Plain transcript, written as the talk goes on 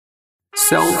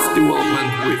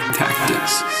Self-development with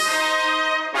tactics.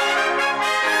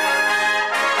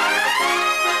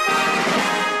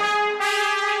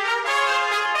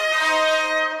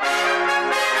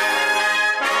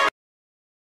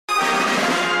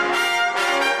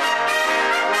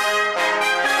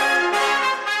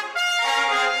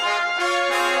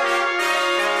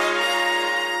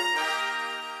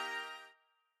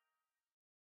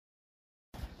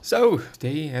 So,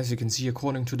 today, as you can see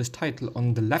according to this title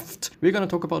on the left, we're going to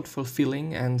talk about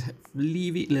fulfilling and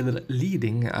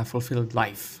leading a fulfilled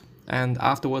life. And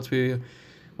afterwards,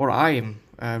 I am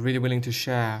really willing to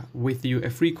share with you a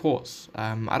free course.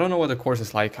 I don't know what the course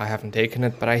is like, I haven't taken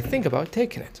it, but I think about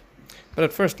taking it. But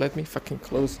at first, let me fucking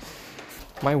close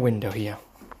my window here.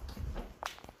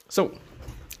 So,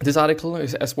 this article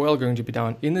is as well going to be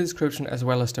down in the description as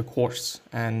well as the course.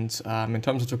 And in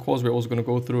terms of the course, we're also going to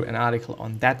go through an article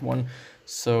on that one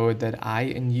so that I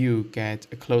and you get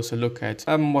a closer look at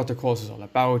what the course is all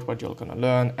about, what you're going to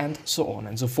learn, and so on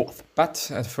and so forth.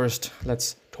 But at first,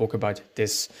 let's talk about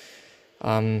this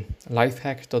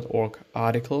lifehack.org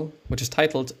article, which is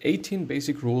titled 18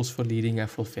 Basic Rules for Leading a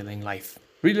Fulfilling Life.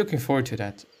 Really looking forward to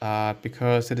that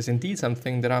because it is indeed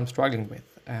something that I'm struggling with.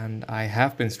 And I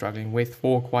have been struggling with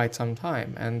for quite some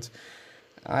time. And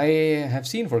I have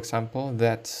seen, for example,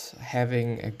 that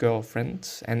having a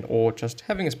girlfriend and or just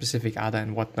having a specific other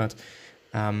and whatnot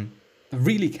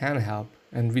really can help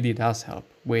and really does help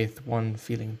with one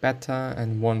feeling better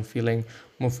and one feeling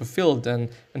more fulfilled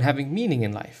and having meaning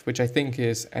in life, which I think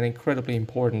is an incredibly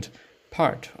important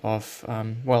part of,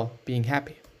 being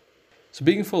happy. So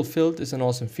being fulfilled is an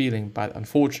awesome feeling, but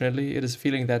unfortunately it is a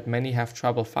feeling that many have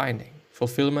trouble finding.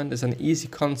 Fulfillment is an easy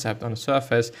concept on the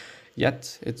surface,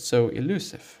 yet it's so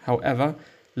elusive. However,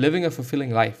 living a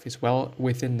fulfilling life is well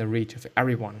within the reach of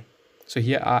everyone. So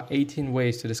here are 18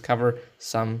 ways to discover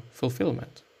some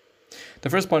fulfillment.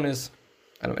 The first one is,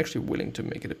 and I'm actually willing to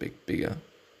make it a bit bigger.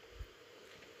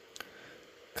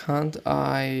 Can't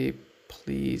I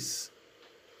please?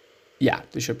 Yeah,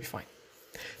 this should be fine.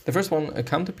 The first one,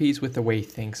 come to peace with the way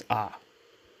things are.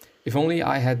 If only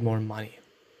I had more money,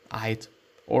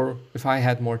 or if I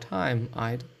had more time,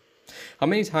 I'd. How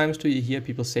many times do you hear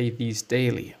people say these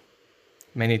daily?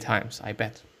 Many times, I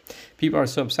bet. People are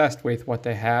so obsessed with what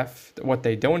they have, what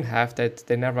they don't have, that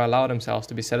they never allow themselves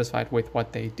to be satisfied with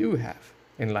what they do have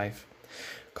in life.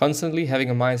 Constantly having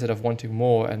a mindset of wanting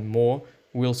more and more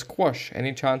will squash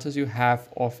any chances you have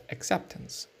of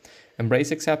acceptance.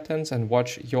 Embrace acceptance and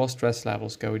watch your stress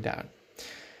levels go down.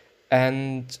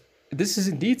 And this is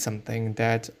indeed something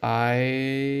that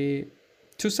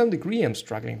to some degree I'm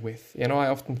struggling with. I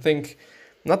often think,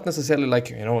 not necessarily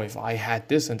like, if I had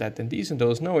this and that and these and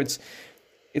those. No, it's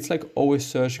like always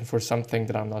searching for something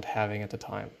that I'm not having at the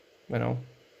time,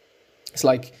 It's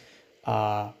like,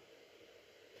 but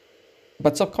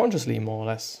subconsciously more or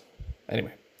less.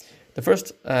 Anyway,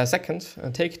 second,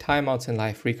 take timeouts in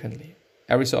life frequently.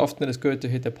 Every so often it is good to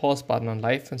hit the pause button on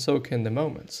life and soak in the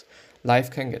moments. Life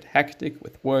can get hectic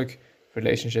with work,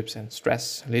 relationships and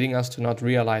stress, leading us to not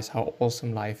realize how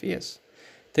awesome life is.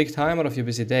 Take time out of your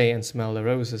busy day and smell the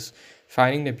roses.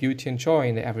 Finding the beauty and joy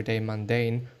in the everyday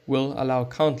mundane will allow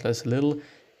countless little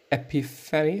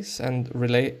epiphanies and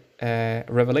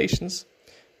revelations,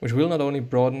 which will not only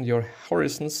broaden your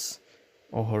horizons,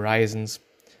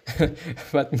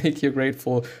 but make you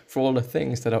grateful for all the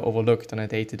things that are overlooked on a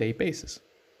day-to-day basis.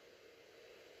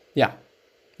 Yeah,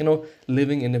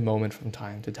 living in the moment from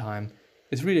time to time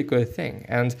is really a good thing.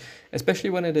 And especially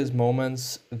when it is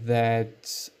moments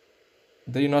that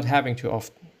you're not having too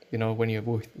often, when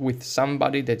you're with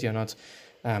somebody that you're not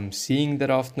seeing that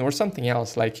often or something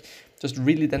else, like just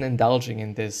really then indulging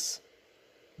in this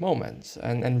moment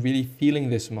and really feeling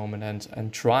this moment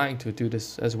and trying to do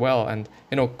this as well and,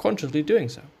 consciously doing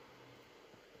so.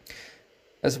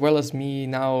 As well as me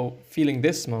now feeling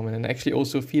this moment and actually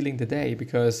also feeling the day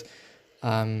because,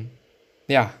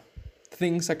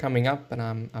 things are coming up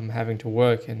and I'm having to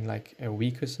work in like a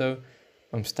week or so.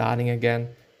 I'm starting again,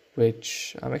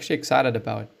 which I'm actually excited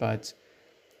about, but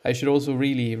I should also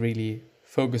really, really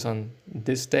focus on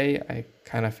this day. I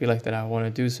kind of feel like that I want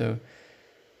to do so.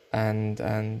 And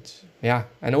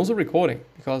also recording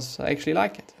because I actually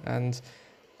like it and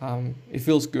it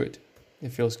feels good.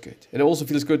 It feels good. It also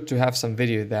feels good to have some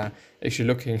video there actually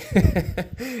looking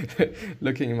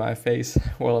in my face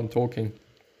while I'm talking.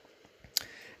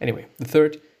 Anyway, the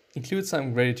third, include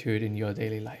some gratitude in your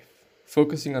daily life.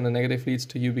 Focusing on the negative leads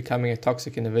to you becoming a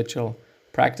toxic individual.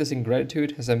 Practicing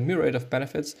gratitude has a myriad of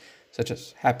benefits such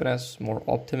as happiness, more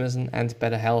optimism, and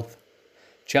better health.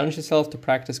 Challenge yourself to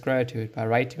practice gratitude by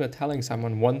writing or telling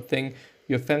someone one thing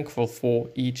you're thankful for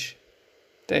each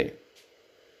day.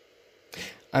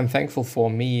 I'm thankful for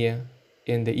me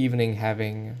in the evening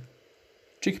having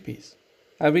chickpeas.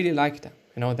 I really like them.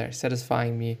 They're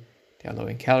satisfying me. They're low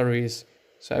in calories.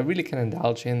 So I really can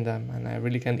indulge in them, and I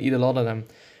really can eat a lot of them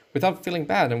without feeling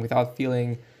bad and without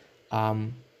feeling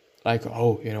like,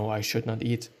 oh, I should not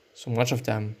eat so much of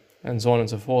them and so on and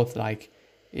so forth. Like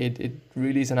it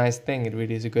really is a nice thing. It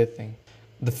really is a good thing.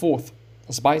 The fourth,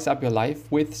 spice up your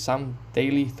life with some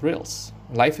daily thrills.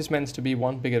 Life is meant to be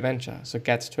one big adventure, so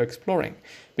get to exploring.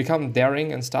 Become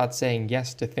daring and start saying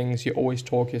yes to things you always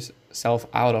talk yourself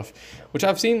out of, which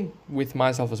I've seen with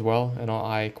myself as well.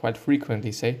 I quite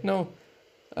frequently say, no,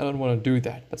 I don't want to do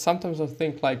that. But sometimes I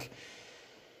think like,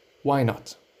 why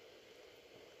not?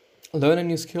 Learn a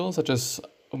new skill such as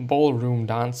ballroom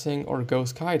dancing or go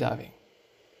skydiving.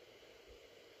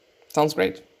 Sounds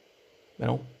great.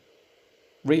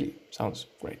 Really sounds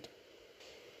great.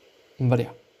 But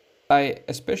yeah, I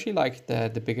especially like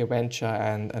the big adventure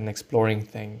and exploring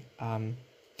thing.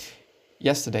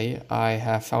 Yesterday I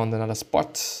have found another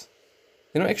spot.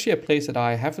 Actually a place that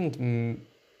I haven't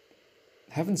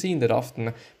seen that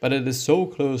often, but it is so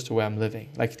close to where I'm living,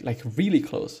 like really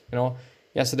close.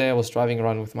 Yesterday I was driving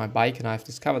around with my bike and I've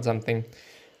discovered something.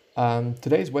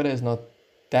 Today's weather is not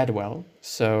that well,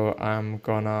 so I'm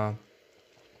gonna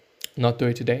not do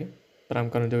it today, but I'm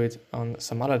gonna do it on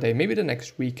some other day, maybe the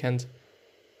next weekend.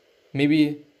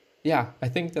 Maybe, yeah, I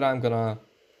think that I'm gonna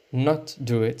not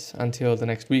do it until the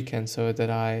next weekend so that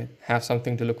I have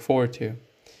something to look forward to,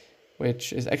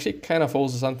 which is actually kind of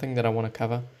also something that I want to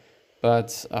cover.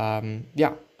 But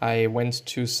yeah, I went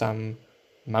to some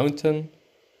mountain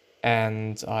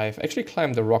and I've actually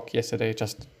climbed a rock yesterday,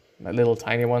 just a little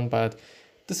tiny one, but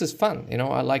this is fun.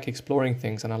 I like exploring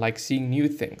things and I like seeing new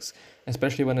things,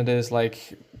 especially when it is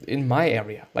like in my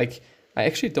area. Like I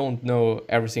actually don't know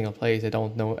every single place. I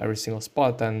don't know every single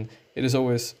spot, and it is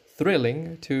always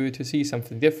thrilling to see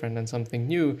something different and something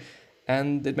new,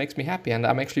 and it makes me happy. And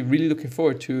I'm actually really looking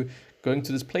forward to going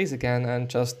to this place again and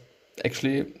just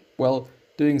actually, well,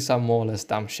 doing some more or less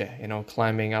dumb shit,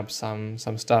 climbing up some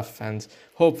stuff and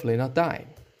hopefully not dying.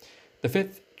 The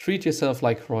fifth, treat yourself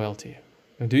like royalty.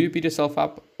 Do you beat yourself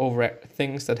up over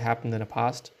things that happened in the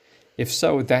past? If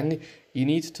so, then you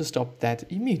need to stop that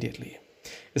immediately.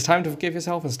 It's time to forgive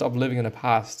yourself and stop living in the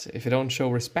past. If you don't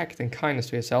show respect and kindness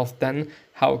to yourself, then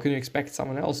how can you expect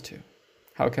someone else to?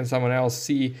 How can someone else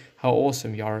see how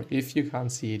awesome you are if you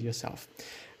can't see it yourself?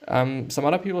 Some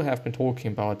other people have been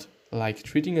talking about like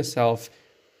treating yourself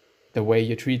the way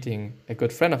you're treating a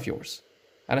good friend of yours.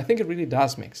 And I think it really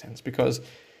does make sense, because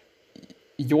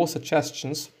your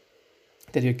suggestions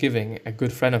that you're giving a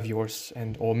good friend of yours,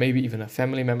 and or maybe even a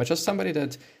family member, just somebody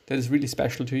that is really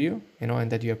special to you, and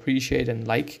that you appreciate and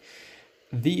like,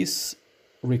 these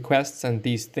requests and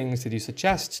these things that you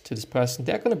suggest to this person,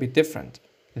 they're going to be different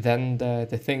than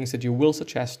the things that you will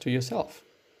suggest to yourself.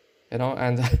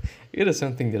 And it is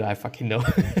something that I fucking know.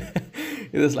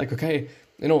 It is like, okay,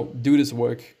 do this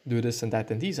work, do this and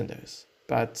that and these and those.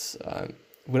 But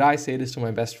would I say this to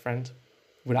my best friend?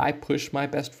 Would I push my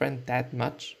best friend that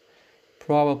much?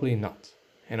 Probably not,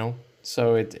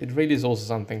 So it really is also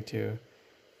something to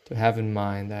have in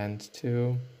mind and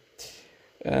to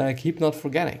keep not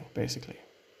forgetting, basically.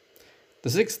 The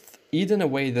sixth, eat in a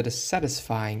way that is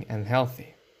satisfying and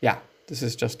healthy. Yeah, this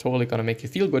is just totally going to make you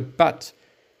feel good, but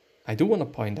I do want to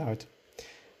point out,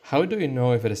 how do you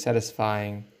know if it is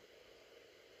satisfying?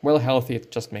 Well, healthy,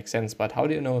 it just makes sense, but how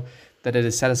do you know that it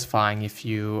is satisfying if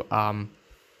you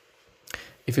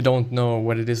don't know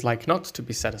what it is like not to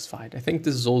be satisfied? I think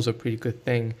this is also a pretty good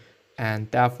thing, and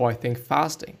therefore I think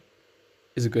fasting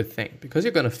is a good thing, because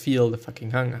you're going to feel the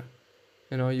fucking hunger.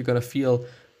 You're going to feel,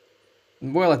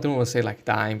 well, I don't want to say like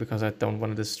dying, because I don't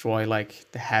want to destroy like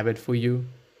the habit for you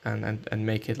and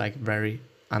make it like very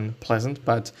unpleasant,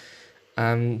 but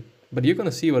you're going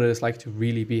to see what it is like to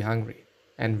really be hungry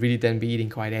and really then be eating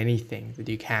quite anything that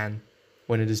you can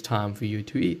when it is time for you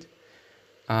to eat.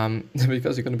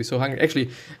 Because you're going to be so hungry. Actually,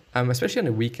 especially on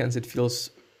the weekends, it feels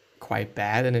quite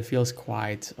bad, and it feels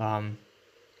quite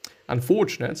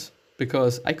unfortunate,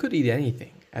 because I could eat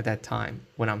anything at that time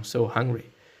when I'm so hungry.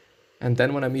 And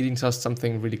then when I'm eating just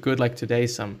something really good, like today,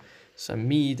 some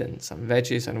meat and some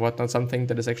veggies and whatnot, something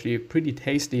that is actually pretty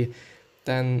tasty,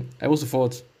 then I also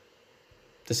thought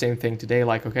the same thing today,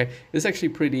 like, okay, it's actually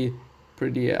pretty,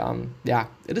 yeah,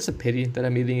 it is a pity that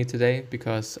I'm eating it today,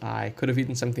 because I could have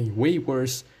eaten something way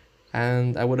worse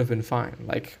and I would have been fine.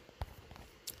 Like,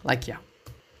 yeah.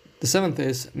 The seventh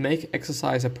is make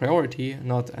exercise a priority,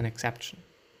 not an exception.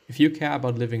 If you care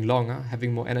about living longer,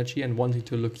 having more energy and wanting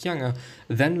to look younger,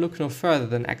 then look no further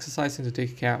than exercising to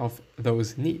take care of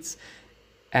those needs.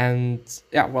 And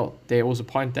yeah, well, they also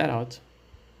point that out.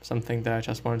 something that I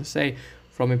just wanted to say.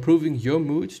 From improving your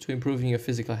mood to improving your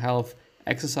physical health,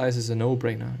 exercise is a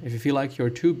no-brainer. If you feel like you're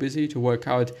too busy to work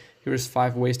out, here's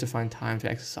 5 ways to find time to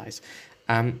exercise.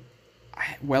 I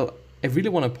really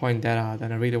want to point that out,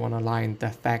 and I really want to align the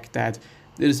fact that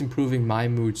it is improving my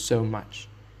mood so much.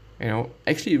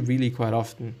 Actually really quite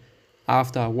often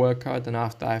after a workout and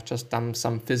after I've just done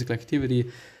some physical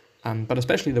activity, but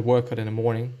especially the workout in the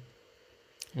morning,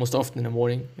 most often in the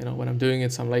morning, when I'm doing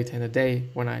it some later in the day,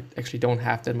 when I actually don't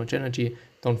have that much energy,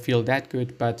 don't feel that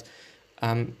good, but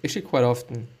actually quite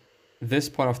often this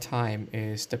point of time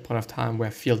is the point of time where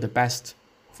I feel the best,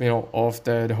 of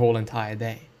the whole entire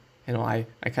day. I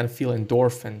kind of feel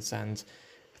endorphins and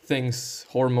things,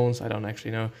 hormones, I don't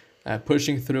actually know,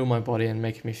 pushing through my body and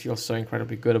making me feel so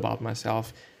incredibly good about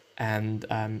myself, and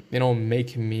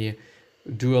making me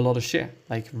do a lot of shit,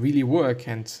 like really work.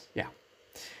 And yeah,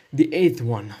 the 8th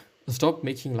one: stop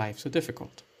making life so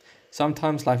difficult.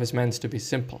 Sometimes life is meant to be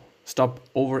simple. Stop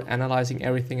over-analyzing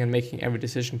everything and making every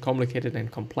decision complicated and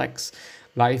complex.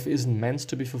 Life isn't meant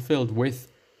to be fulfilled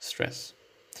with stress.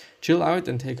 Chill out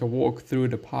and take a walk through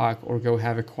the park, or go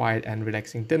have a quiet and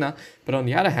relaxing dinner. But on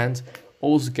the other hand,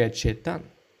 also get shit done,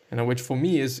 which for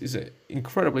me is an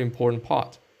incredibly important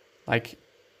part. Like,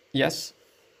 yes,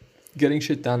 getting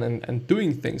shit done and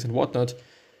doing things and whatnot,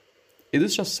 it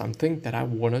is just something that I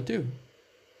want to do.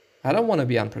 I don't want to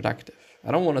be unproductive.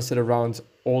 I don't want to sit around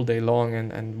all day long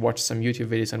and watch some YouTube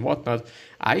videos and whatnot.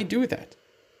 I do that.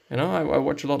 I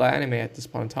watch a lot of anime at this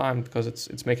point in time because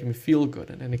it's making me feel good,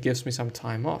 and it gives me some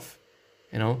time off,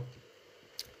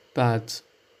 But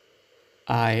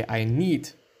I need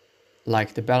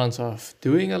like the balance of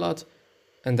doing a lot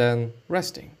and then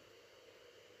resting.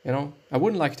 I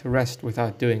wouldn't like to rest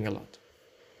without doing a lot.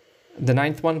 The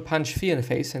 9th one: punch fear in the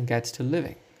face and get to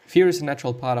living. Fear is a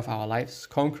natural part of our lives.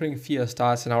 Conquering fear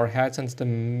starts in our heads and the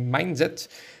mindset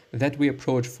that we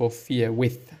approach for fear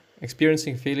with.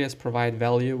 Experiencing failures provide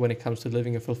value when it comes to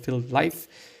living a fulfilled life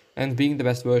and being the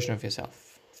best version of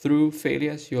yourself. Through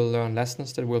failures, you'll learn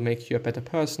lessons that will make you a better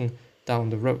person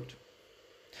down the road.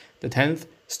 The 10th: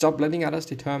 stop letting others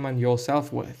determine your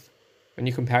self-worth. When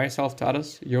you compare yourself to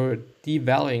others, you're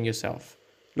devaluing yourself.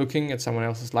 Looking at someone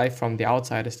else's life from the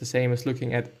outside is the same as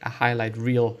looking at a highlight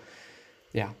reel.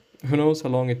 Yeah, who knows how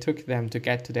long it took them to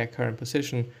get to their current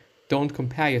position. Don't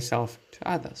compare yourself to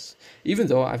others. Even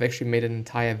though I've actually made an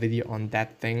entire video on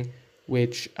that thing,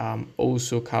 which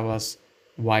also covers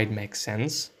why it makes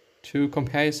sense to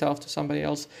compare yourself to somebody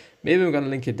else. Maybe I'm going to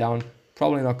link it down.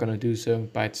 Probably not going to do so,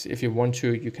 but if you want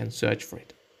to, you can search for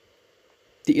it.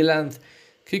 The 11th: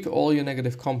 kick all your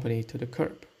negative company to the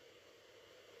curb.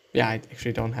 Yeah, I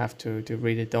actually don't have to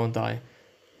read it, don't I?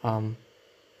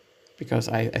 Because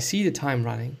I see the time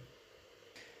running.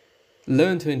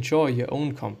 Learn to enjoy your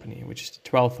own company, which is the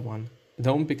 12th one.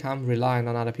 Don't become reliant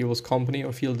on other people's company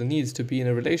or feel the needs to be in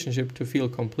a relationship to feel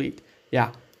complete.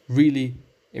 Yeah, really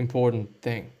important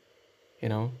thing,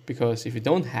 because if you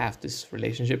don't have this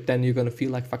relationship, then you're going to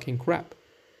feel like fucking crap.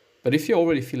 But if you're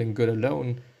already feeling good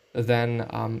alone, then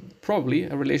probably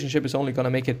a relationship is only going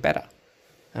to make it better.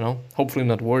 Hopefully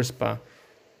not worse, but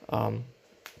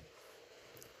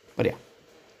yeah.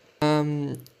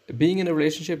 Being in a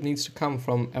relationship needs to come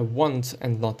from a want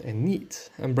and not a need.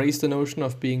 Embrace the notion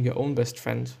of being your own best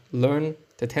friend. Learn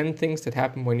the 10 things that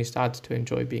happen when you start to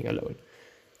enjoy being alone,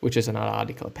 which is another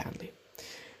article apparently.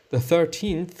 The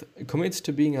 13th: commit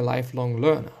to being a lifelong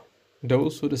learner.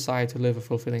 Those who decide to live a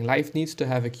fulfilling life needs to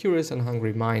have a curious and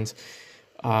hungry mind.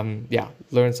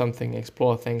 Learn something,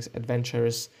 explore things,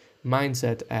 adventurous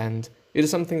mindset, and it is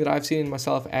something that I've seen in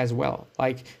myself as well.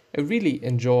 Like, I really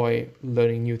enjoy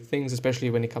learning new things, especially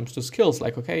when it comes to skills.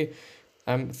 Like,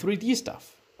 3D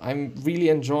stuff. I'm really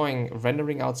enjoying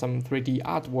rendering out some 3D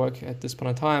artwork at this point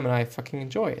in time, and I fucking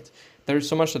enjoy it. There's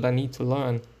so much that I need to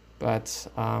learn, but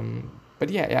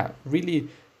really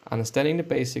understanding the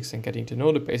basics and getting to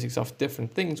know the basics of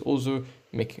different things. Also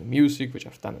making music, which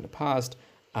I've done in the past,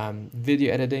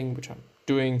 video editing, which I'm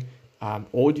doing,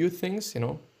 audio things,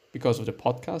 because of the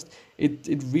podcast.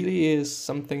 It really is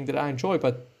something that I enjoy,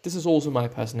 but this is also my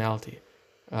personality.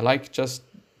 I like just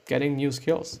getting new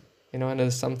skills, and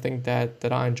it's something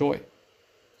that I enjoy.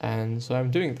 And so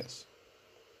I'm doing this.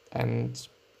 And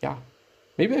yeah,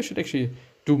 maybe I should actually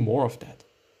do more of that.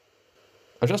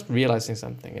 I'm just realizing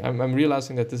something. I'm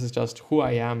realizing that this is just who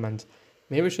I am, and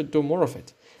maybe I should do more of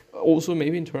it. Also,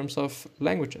 maybe in terms of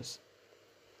languages.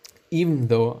 Even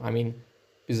though,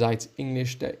 besides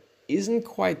English, there isn't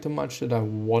quite too much that I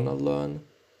want to learn.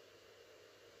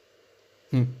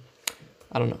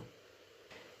 I don't know.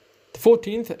 The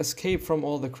 14th, escape from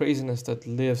all the craziness that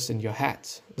lives in your head.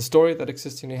 The story that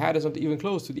exists in your head is not even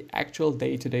close to the actual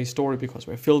day-to-day story because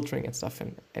we're filtering and stuff.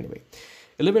 And anyway,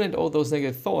 eliminate all those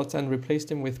negative thoughts and replace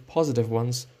them with positive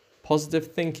ones.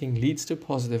 Positive thinking leads to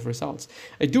positive results.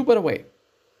 By the way,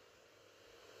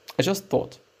 I just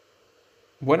thought,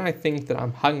 when I think that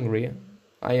I'm hungry,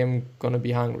 I am gonna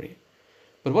be hungry.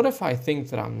 But what if I think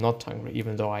that I'm not hungry,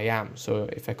 even though I am? So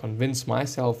if I convince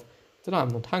myself that I'm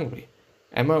not hungry,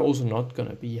 am I also not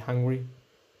gonna be hungry?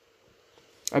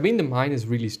 I mean, the mind is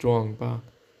really strong,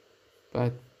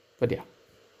 but yeah.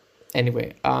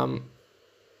 Anyway,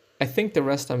 I think the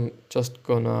rest I'm just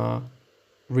gonna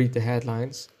read the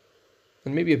headlines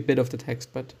and maybe a bit of the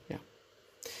text, but yeah.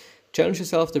 Challenge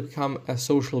yourself to become a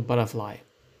social butterfly.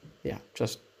 Yeah,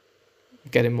 just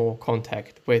getting more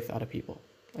contact with other people,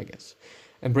 I guess.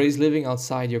 Embrace living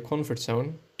outside your comfort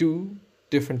zone. Do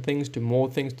different things, do more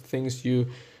things, to things you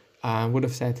would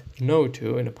have said no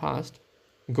to in the past.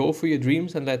 Go for your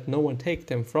dreams and let no one take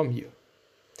them from you.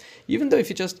 Even though if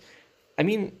you just, I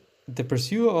mean, the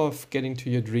pursuit of getting to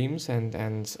your dreams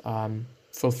and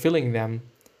fulfilling them,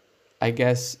 I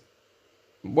guess,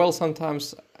 well,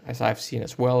 sometimes, as I've seen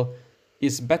as well,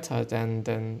 is better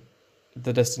than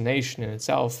the destination in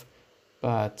itself.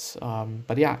 But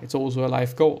yeah, it's also a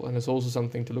life goal and it's also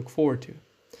something to look forward to.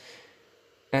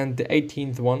 And the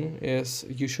 18th one is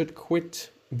you should quit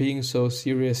being so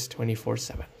serious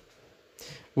 24/7.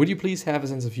 Would you please have a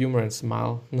sense of humor and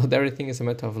smile? Not everything is a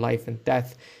matter of life and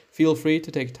death. Feel free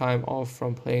to take time off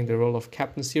from playing the role of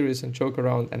Captain Serious and joke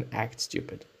around and act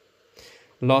stupid.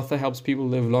 Laughter helps people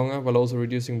live longer while also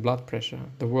reducing blood pressure.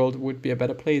 The world would be a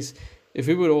better place if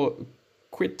we would all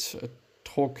quit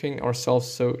taking ourselves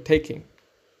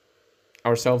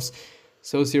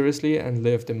so seriously and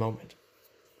live the moment.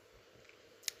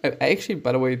 I actually,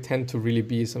 by the way, tend to really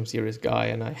be some serious guy,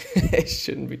 and I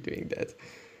shouldn't be doing that.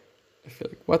 I feel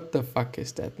like, what the fuck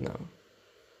is that now?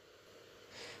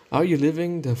 Are you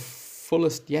living the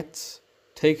fullest yet?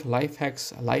 Take life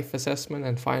hacks, a life assessment,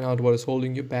 and find out what is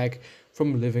holding you back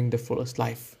from living the fullest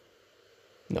life.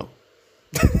 No.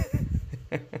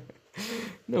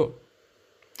 No.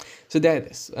 So there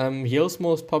it is. Yale's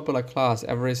most popular class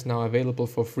ever is now available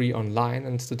for free online,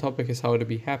 and the topic is how to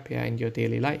be happier in your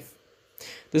daily life.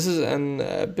 This is an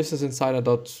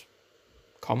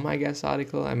businessinsider.com, I guess,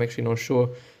 article. I'm actually not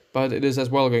sure, but it is as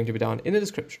well going to be down in the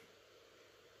description.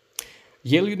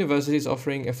 Yale University is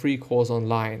offering a free course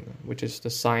online, which is the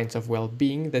science of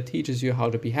well-being that teaches you how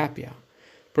to be happier.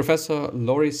 Professor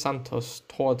Laurie Santos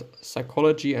taught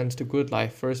psychology and the good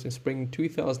life first in spring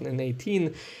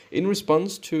 2018 in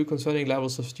response to concerning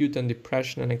levels of student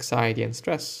depression and anxiety and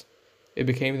stress. It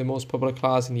became the most popular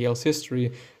class in Yale's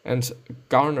history and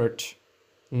garnered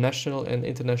national and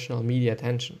international media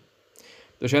attention.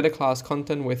 To share the class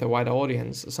content with a wider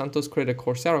audience, Santos created a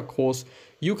Coursera course.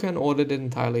 You can order it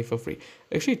entirely for free.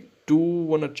 I actually do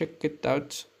want to check it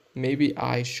out. Maybe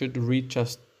I should read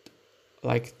just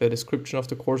like the description of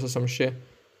the course or some shit.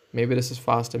 Maybe this is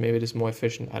faster, maybe this is more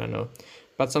efficient, I don't know.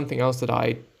 But something else that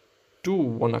I do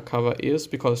want to cover is,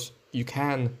 because you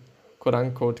can quote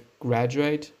unquote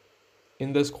graduate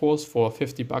in this course for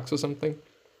 $50 or something.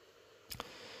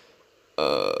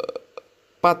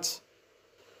 But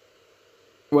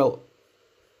well,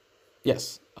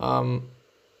 yes.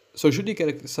 So should you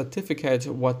get a certificate,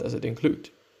 what does it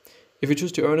include? If you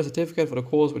choose to earn a certificate for the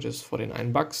course, which is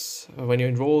 $49, when you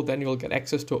enroll, then you will get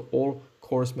access to all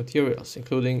course materials,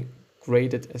 including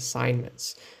graded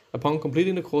assignments. Upon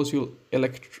completing the course, your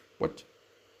electronic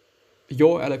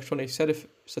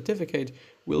certificate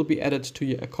will be added to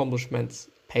your accomplishments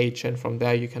page, and from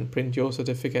there you can print your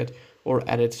certificate or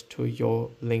add it to your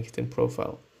LinkedIn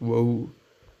profile. Whoa,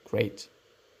 great.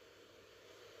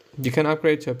 You can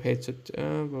upgrade to a paid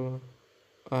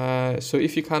so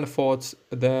if you can't afford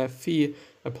the fee,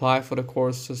 apply for the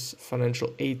course's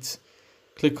financial aid.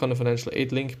 Click on the financial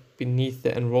aid link beneath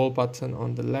the enroll button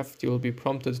on the left. You will be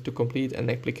prompted to complete an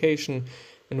application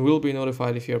and will be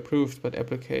notified if you're approved, but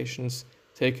applications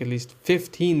take at least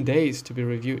 15 days to be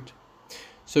reviewed.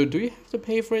 So do you have to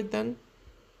pay for it then?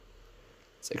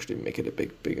 Let's actually make it a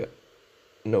bit bigger.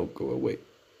 No, go away.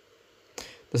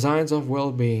 The Science of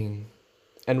Well-Being.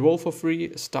 Enroll for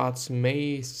free starts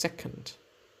May 2nd.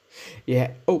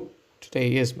 Yeah, oh,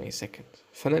 today is May 2nd.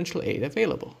 Financial aid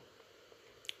available.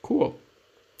 Cool.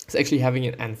 It's actually having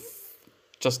an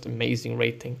just amazing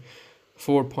rating.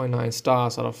 4.9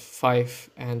 stars out of 5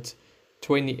 and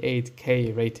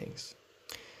 28k ratings.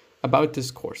 About this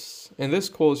course. In this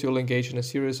course, you'll engage in a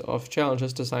series of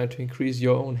challenges designed to increase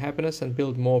your own happiness and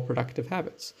build more productive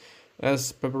habits.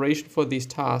 As preparation for these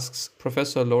tasks,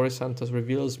 Professor Laurie Santos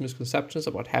reveals misconceptions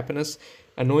about happiness,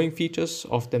 annoying features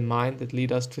of the mind that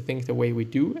lead us to think the way we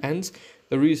do, and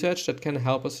the research that can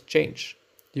help us change.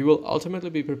 You will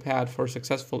ultimately be prepared for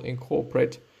successful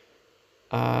incorporate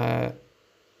a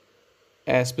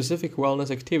specific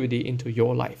wellness activity into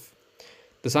your life.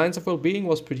 The Science of Wellbeing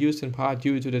was produced in part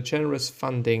due to the generous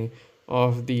funding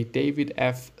of the David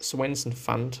F. Swenson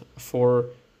Fund for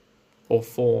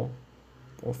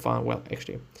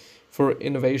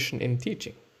innovation in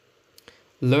teaching.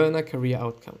 Learner career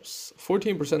outcomes.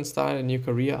 14% started a new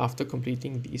career after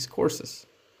completing these courses.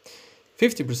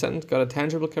 50% got a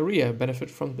tangible career benefit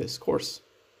from this course.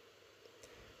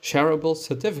 Shareable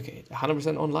certificate,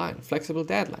 100% online, flexible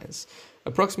deadlines,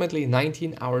 approximately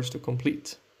 19 hours to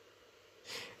complete.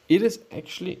 It is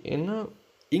actually in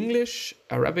English,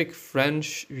 Arabic,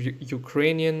 French,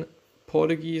 Ukrainian,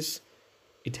 Portuguese,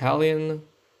 Italian,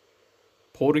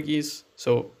 Portuguese,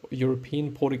 so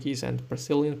European Portuguese and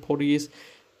Brazilian Portuguese,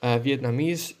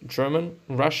 Vietnamese, German,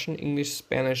 Russian, English,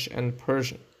 Spanish, and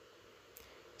Persian.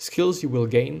 Skills you will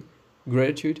gain: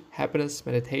 gratitude, happiness,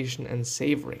 meditation, and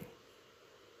savoring.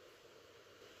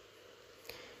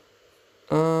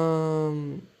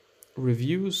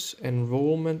 Reviews,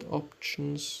 enrollment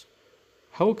options.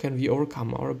 How can we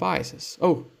overcome our biases?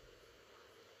 Oh,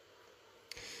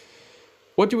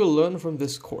 what you will learn from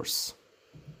this course.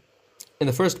 In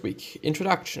the first week,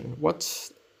 introduction.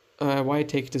 Why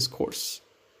take this course?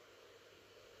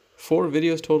 4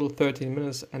 videos, total 13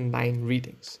 minutes, and 9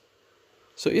 readings.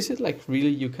 So is it like really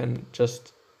you can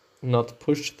just not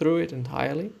push through it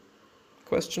entirely?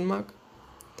 Question mark.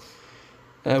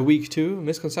 Week 2,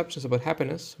 misconceptions about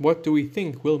happiness. What do we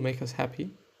think will make us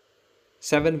happy?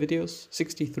 7 videos,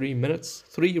 63 minutes,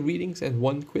 3 readings, and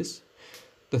 1 quiz.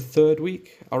 The third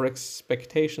week, our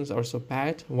expectations are so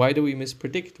bad. Why do we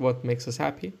mispredict what makes us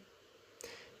happy?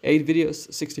 8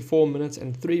 videos, 64 minutes,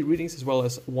 and 3 readings, as well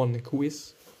as 1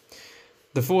 quiz.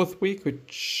 The fourth week,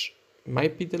 which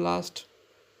might be the last,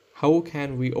 how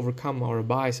can we overcome our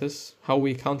biases? How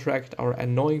we counteract our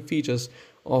annoying features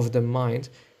of the mind?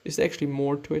 Is there actually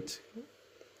more to it?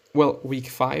 Well, week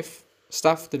 5,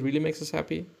 stuff that really makes us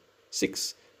happy.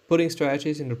 6, putting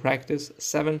strategies into practice.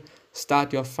 7,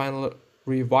 start your final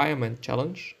rewirement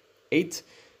challenge. 8,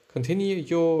 continue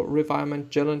your rewirement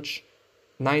challenge.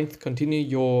 9th, continue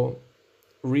your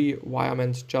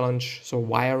rewirement challenge. So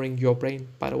wiring your brain,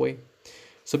 by the way.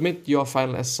 Submit your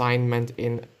final assignment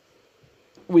in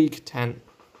week 10.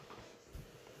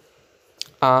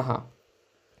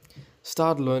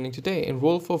 Start learning today.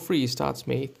 Enroll for free. Starts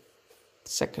May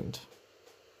 2nd.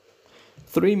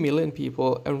 3 million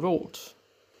people enrolled.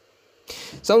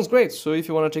 Sounds great. So if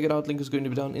you want to check it out, link is going to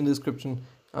be down in the description.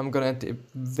 I'm going to add the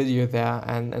video there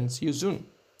and see you soon.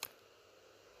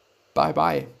 Bye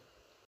bye.